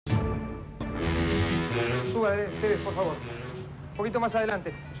Suba, Esteves, por favor. Un poquito más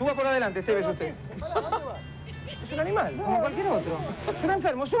adelante. Suba por adelante, Esteves, usted. Es un animal, como cualquier otro. Es un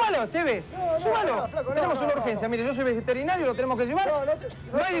enfermo. ¡Súbalo, Esteves! ¡Súbalo! Tenemos una urgencia. Mire, yo soy veterinario, lo tenemos que llevar.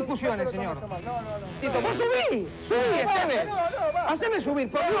 No hay discusiones, señor. Tito, vos subí. Subí, Esteves. Haceme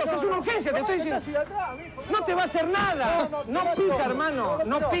subir, por Dios, es una urgencia, te estoy diciendo. No te va a hacer nada. No pica, hermano.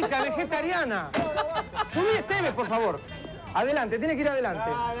 No pica, vegetariana. Subí, Esteves, por favor. Adelante, tiene que ir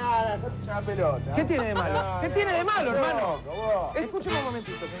adelante. Nada, no te echas pelota. ¿Qué tiene de malo? ¿Qué tiene de malo, hermano? Escúcheme un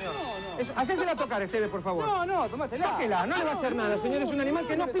momentito, señor. Hacésela tocar, Esteves, por favor. No, tomátela. Tóquela, no le va a hacer nada, señor. Es un animal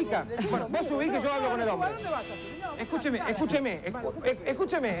que no pica. Bueno, vos subís que yo hablo con el hombre. ¿Dónde vas a subir? Escúcheme.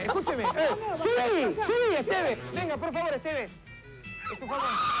 Subí, Esteves. Venga, por favor, Esteves. Es su favor.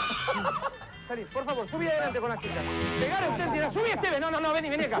 Salí, por favor, subí adelante con la chica. Pegar a usted, tira. Subí, Esteves. No,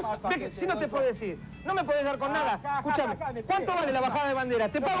 vení acá. Ven, si no te puedo decir. No me podés dar con nada. Escúchame. ¿Cuánto vale la bajada de bandera?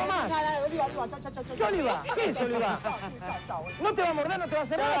 ¿Te pago más? ¿Qué oliva? ¿Qué es oliva? ¿No te va a morder? ¿No te va a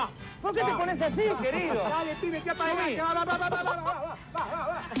hacer nada? ¿Por qué te pones así, querido? Dale, pibe, te apagas. Va.